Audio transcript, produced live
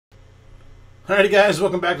Alrighty guys,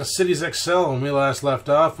 welcome back to CitieXL. When we last left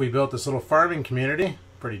off, we built this little farming community,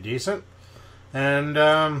 pretty decent.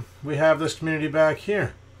 And we have this community back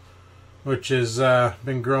here, which has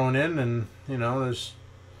been growing in, and you know, there's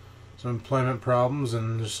some employment problems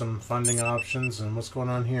and there's some funding options. And what's going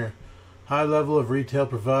on here? High level of retail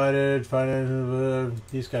provided,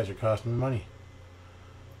 these guys are costing me money.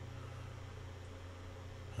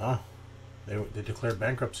 Oh, they declared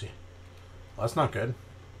bankruptcy. Well, that's not good.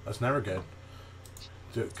 That's never good.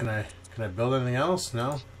 Can I build anything else?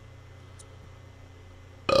 No.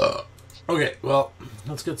 Okay, well,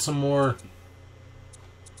 let's get some more.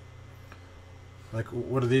 Like,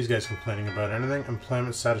 what are these guys complaining about? Anything?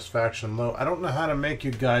 Employment satisfaction low. I don't know how to make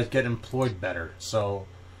you guys get employed better, so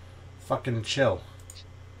fucking chill.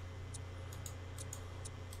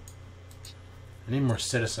 I need more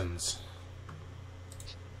citizens.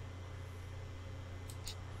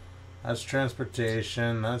 That's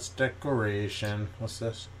transportation, that's decoration. What's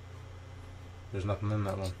this? There's nothing in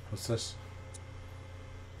that one. What's this?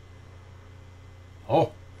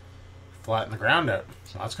 Oh! Flatten the ground out.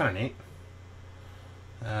 Well, that's kind of neat.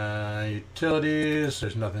 Utilities,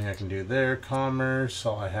 there's nothing I can do there. Commerce,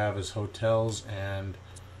 all I have is hotels and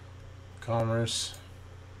commerce.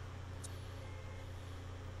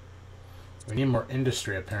 We need more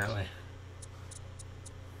industry, apparently.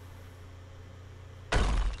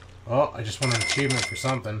 Oh, I just won an achievement for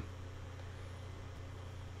something.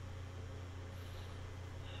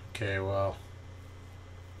 Okay, well.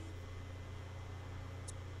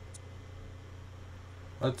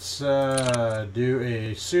 Let's do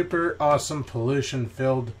a super awesome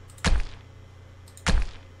pollution-filled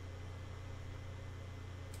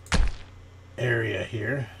area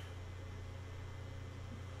here.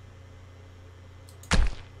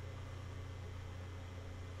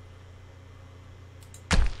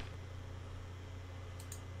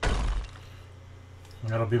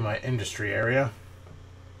 That'll be my industry area.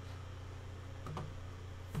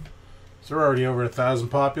 So we're already over 1,000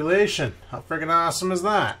 population. How friggin' awesome is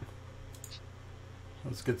that?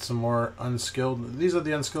 Let's get some more unskilled. These are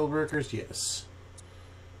the unskilled workers? Yes.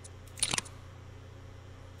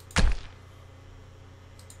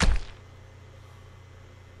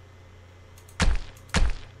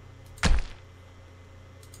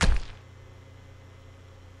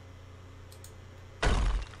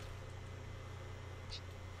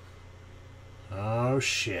 Oh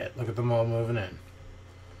shit, look at them all moving in.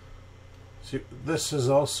 See, this is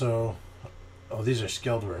also... Oh, these are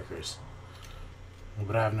skilled workers.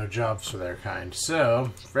 But I have no jobs for their kind,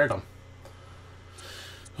 so... frig them.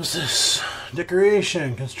 What's this?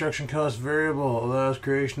 Decoration. Construction cost variable. Allows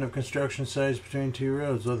creation of construction sites between two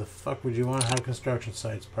roads. What the fuck would you want to have construction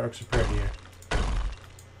sites? Parks are prettier.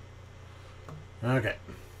 Okay.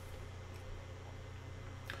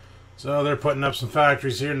 So they're putting up some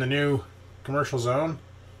factories here in the new commercial zone.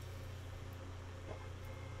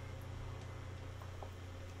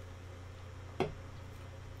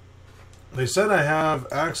 They said I have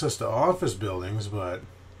access to office buildings, but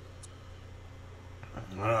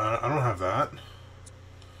I don't have that.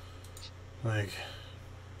 Like,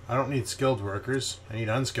 I don't need skilled workers. I need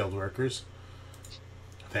unskilled workers,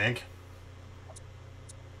 I think.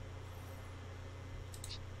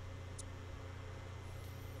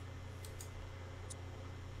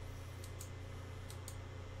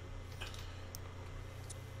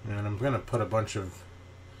 And I'm going to put a bunch of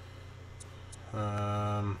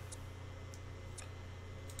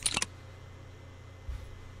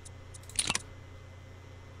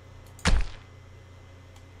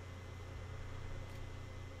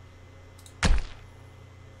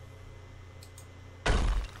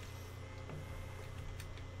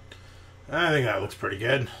I think that looks pretty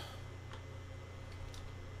good.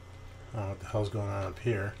 I don't know what the hell's going on up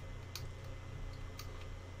here.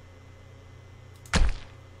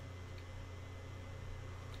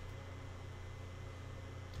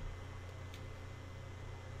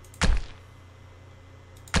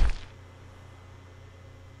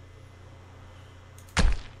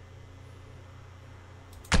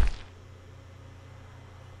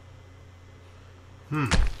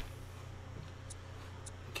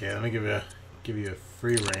 Okay, let me give you a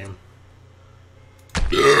free rein.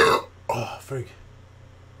 Oh, frig.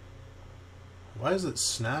 Why is it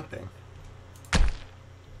snapping?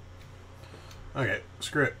 Okay,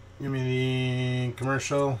 screw it. Give me the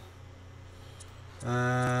commercial.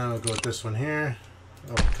 We'll go with this one here.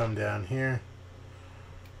 It'll come down here.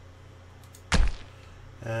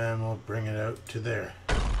 And we'll bring it out to there.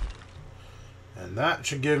 And that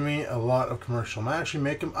should give me a lot of commercial. I'm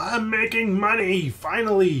making money!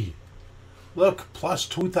 Finally! Look, plus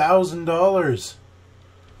 $2,000.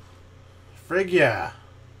 Frig yeah.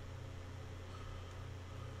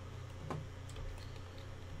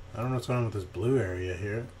 I don't know what's going on with this blue area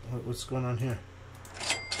here. What's going on here?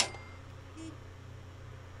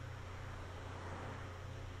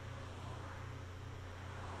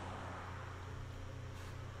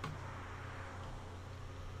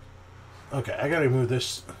 Okay, I gotta move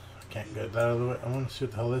this. I can't get that out of the way. I want to see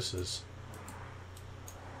what the hell this is.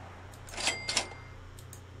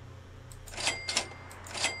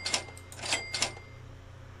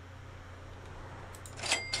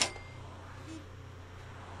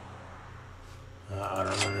 I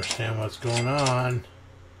don't understand what's going on.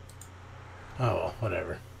 Oh, well,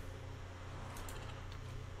 whatever.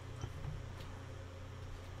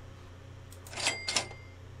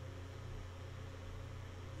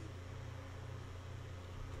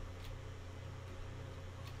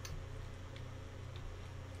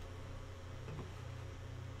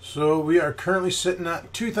 So we are currently sitting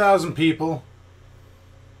at 2,000 people.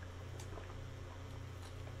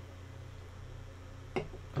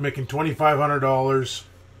 Making $2,500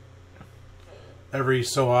 every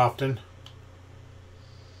so often.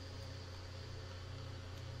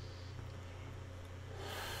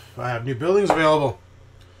 I have new buildings available.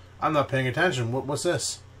 I'm not paying attention. What's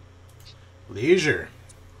this? Leisure.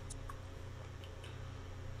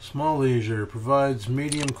 Small leisure provides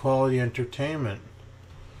medium quality entertainment.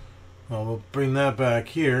 Well, we'll bring that back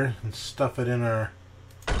here and stuff it in our...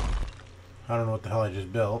 I don't know what the hell I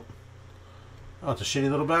just built. Oh, it's a shitty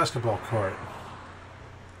little basketball court.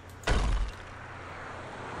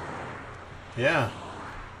 Yeah.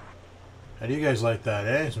 How do you guys like that,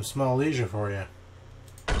 eh? Some small leisure for you.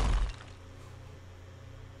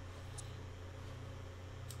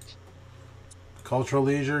 Cultural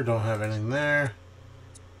leisure, don't have anything there.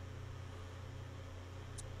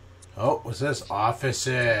 Oh, what's this?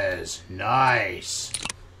 Offices. Nice.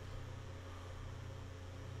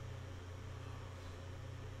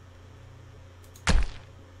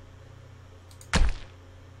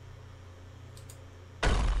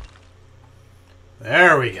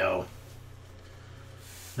 There we go.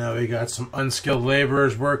 Now we got some unskilled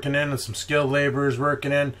laborers working in and some skilled laborers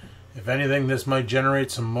working in. If anything, this might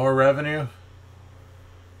generate some more revenue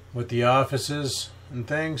with the offices and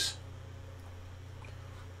things.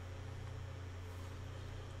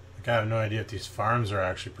 Like, I have no idea if these farms are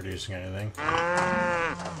actually producing anything.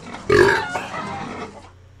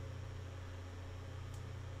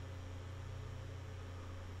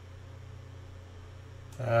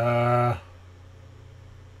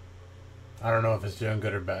 I don't know if it's doing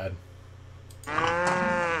good or bad.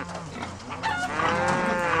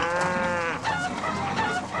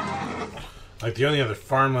 Like, the only other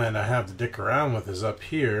farmland I have to dick around with is up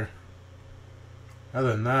here.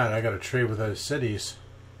 Other than that, I gotta trade with other cities.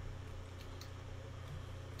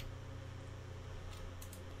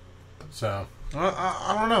 So,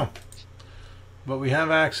 I don't know. But we have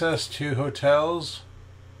access to hotels.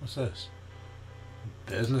 What's this?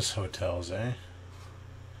 Business hotels, eh?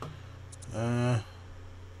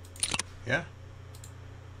 Yeah.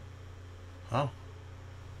 Oh.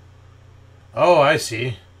 Oh, I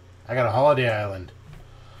see. I got a holiday island.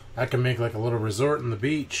 I can make like a little resort in the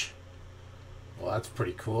beach. Well, that's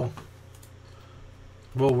pretty cool.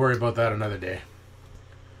 We'll worry about that another day.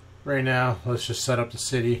 Right now, let's just set up the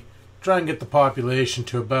city. Try and get the population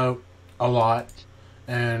to about a lot.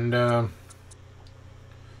 And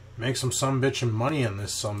make some sumbitchin' money in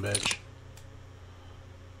this sumbitch.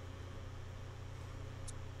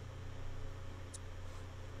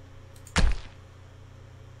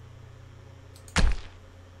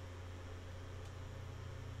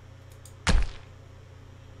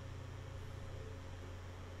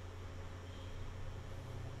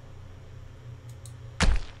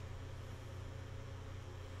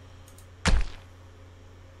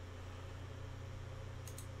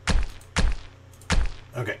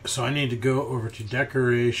 Okay, so I need to go over to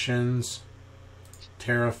decorations,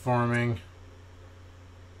 terraforming,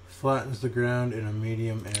 flattens the ground in a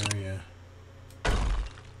medium area.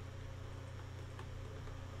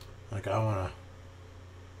 Like, I want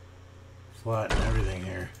to flatten everything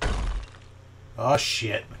here. Oh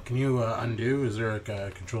shit, can you undo? Is there like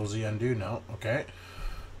a Control Z undo? No, okay.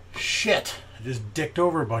 Shit, I just dicked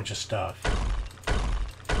over a bunch of stuff.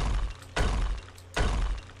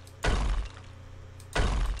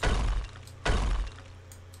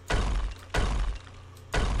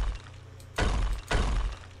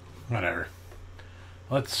 Whatever.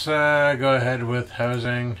 Let's go ahead with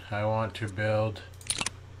housing. I want to build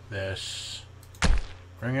this.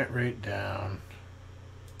 Bring it right down.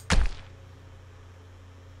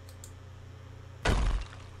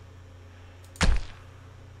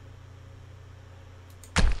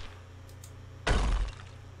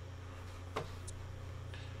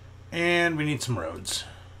 And we need some roads.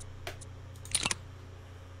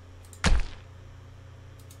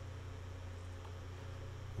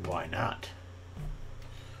 Why not?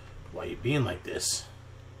 Why you being like this?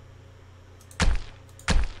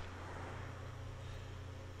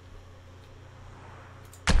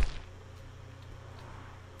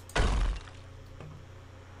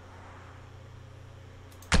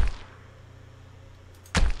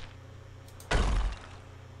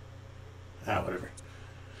 Ah, whatever.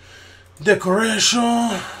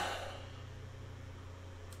 Decoration.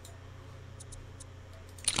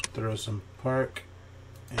 Throw some park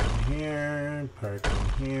in here, park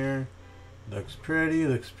in here. Looks pretty,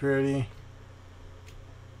 looks pretty.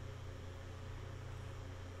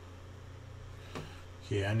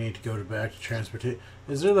 Okay, I need to go back to transportation.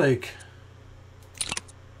 Is there like...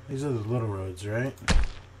 These are the little roads, right?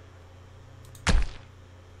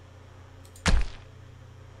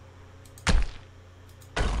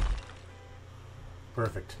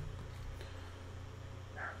 Perfect.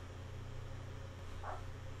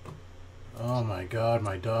 Oh my god,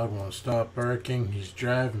 my dog won't stop barking. He's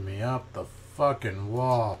driving me up the fucking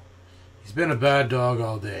wall. He's been a bad dog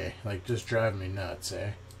all day. Like, just driving me nuts,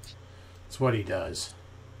 eh? That's what he does.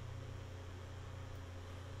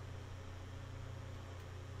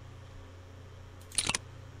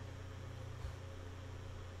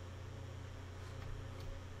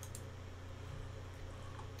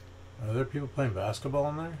 Are there people playing basketball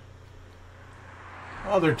in there?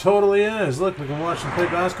 Oh, there totally is. Look, we can watch them play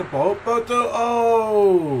basketball.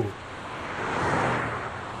 Oh!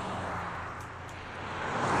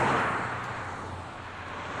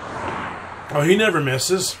 Oh, he never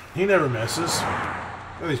misses. He never misses.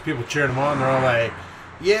 All these people cheering him on. They're all like,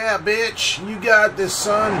 yeah, bitch, you got this,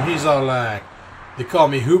 son. He's all like, they call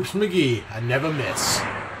me Hoops McGee. I never miss.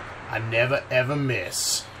 I never, ever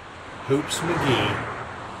miss. Hoops McGee.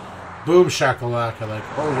 Boom shakalaka. Like,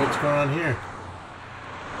 oh, what's going on here?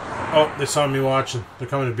 Oh, they saw me watching. They're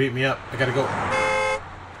coming to beat me up. I gotta go.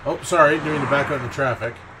 Oh, sorry. Didn't mean to back out in the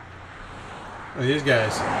traffic. Oh, these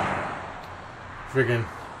guys. Freaking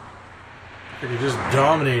just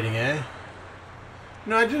dominating, eh?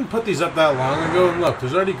 No, I didn't put these up that long ago, and look,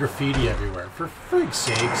 there's already graffiti everywhere. For frig's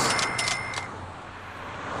sakes.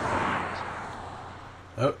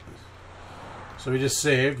 Oh. So we just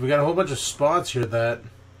saved. We got a whole bunch of spots here that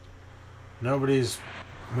nobody's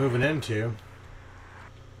moving into.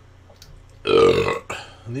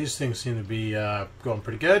 And these things seem to be going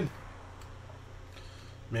pretty good.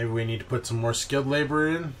 Maybe we need to put some more skilled labor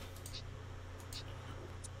in.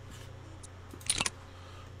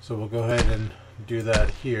 So we'll go ahead and do that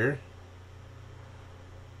here.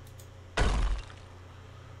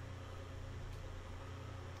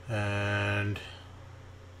 And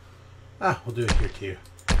we'll do it here too.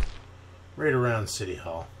 Right around City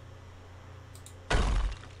Hall.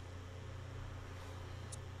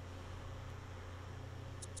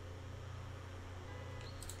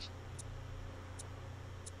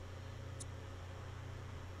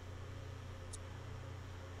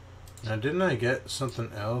 Now, didn't I get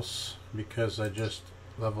something else because I just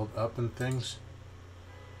leveled up and things?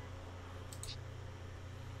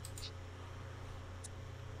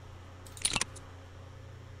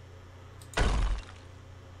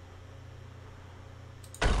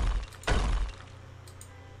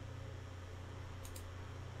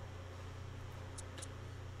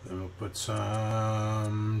 Then we'll put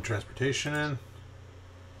some transportation in.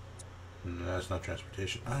 No, that's not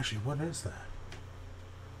transportation. Actually, what is that?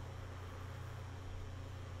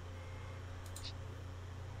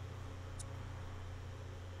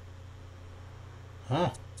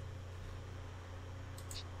 Huh.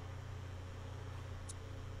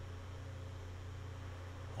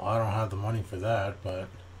 Well, I don't have the money for that, but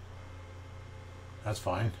that's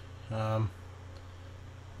fine. We're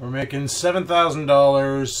making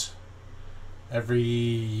 $7,000 every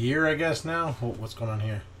year, I guess, now. Oh, what's going on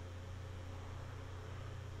here?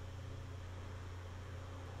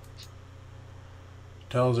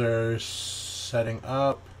 Hotels are setting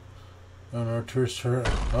up. Oh, no tourists for...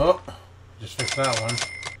 Oh! Just fix that one.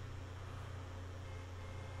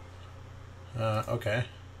 Okay.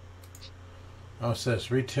 Oh, it says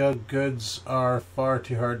retail goods are far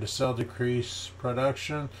too hard to sell. Decrease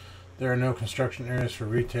production. There are no construction areas for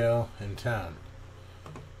retail in town.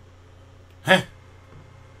 Huh?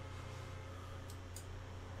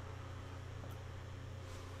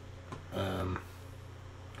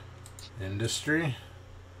 Industry.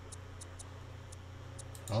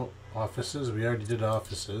 Oh, offices. We already did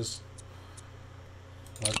offices.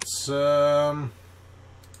 Let's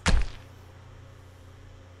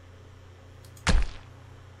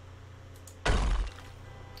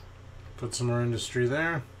Put some more industry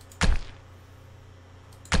there.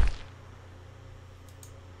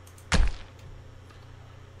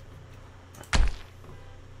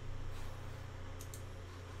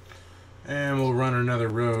 And we'll run another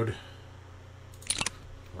road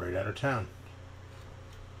right out of town.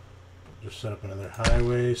 Just set up another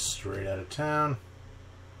highway straight out of town.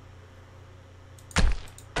 Is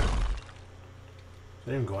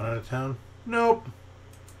that even going out of town? Nope.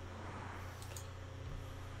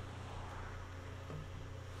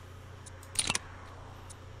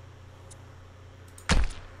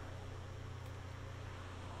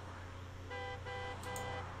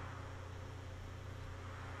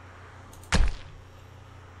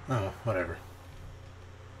 Oh, whatever.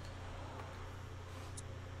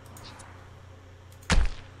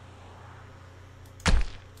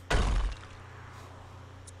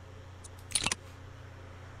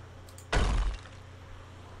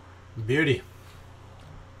 Beauty.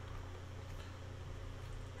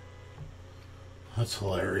 That's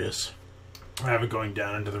hilarious. I have it going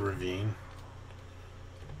down into the ravine.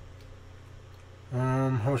 How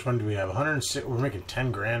much money do we have? 106. We're making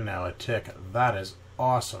 10 grand now a tick. That is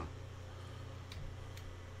awesome.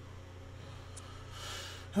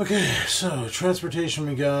 Okay, so transportation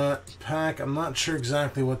we got. Pack. I'm not sure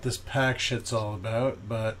exactly what this pack shit's all about,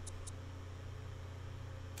 but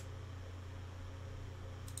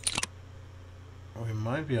we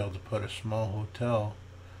might be able to put a small hotel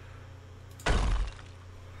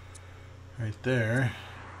right there.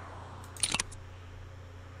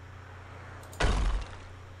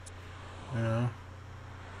 Yeah.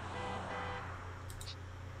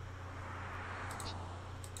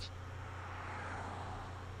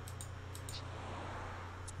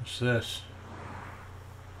 What's this?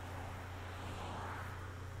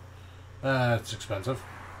 That's expensive.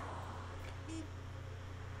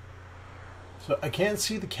 So I can't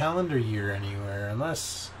see the calendar year anywhere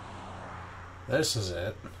unless this is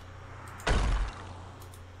it.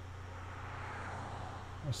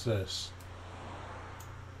 What's this?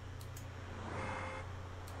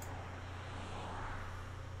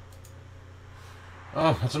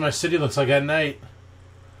 Oh, that's what my city looks like at night.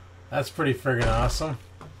 That's pretty friggin' awesome.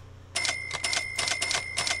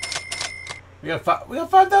 We got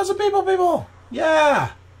 5,000 people.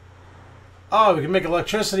 Yeah. Oh, we can make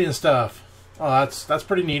electricity and stuff. Oh, that's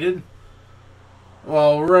pretty needed.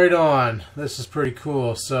 Well, right on. This is pretty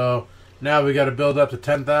cool. So now we got to build up to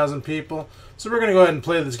 10,000 people. So we're gonna go ahead and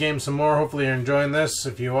play this game some more. Hopefully you're enjoying this.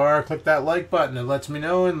 If you are, click that like button. It lets me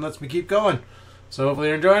know and lets me keep going. So hopefully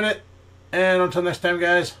you're enjoying it. And until next time,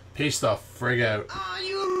 guys, peace the frig out. Are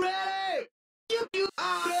you ready? You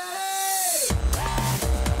are ready.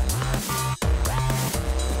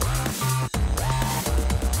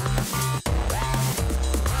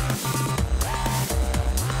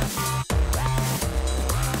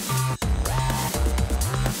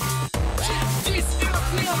 Check this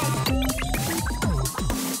out, man.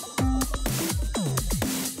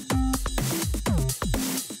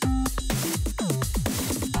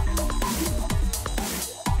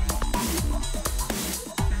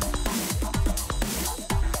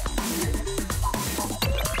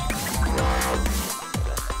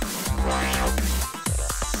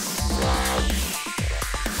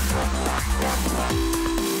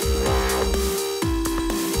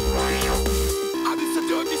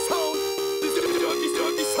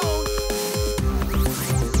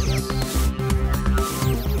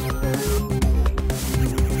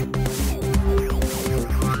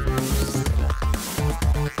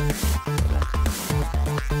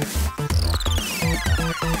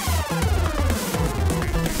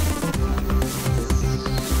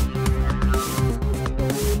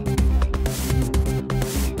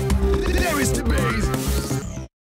 There is the base.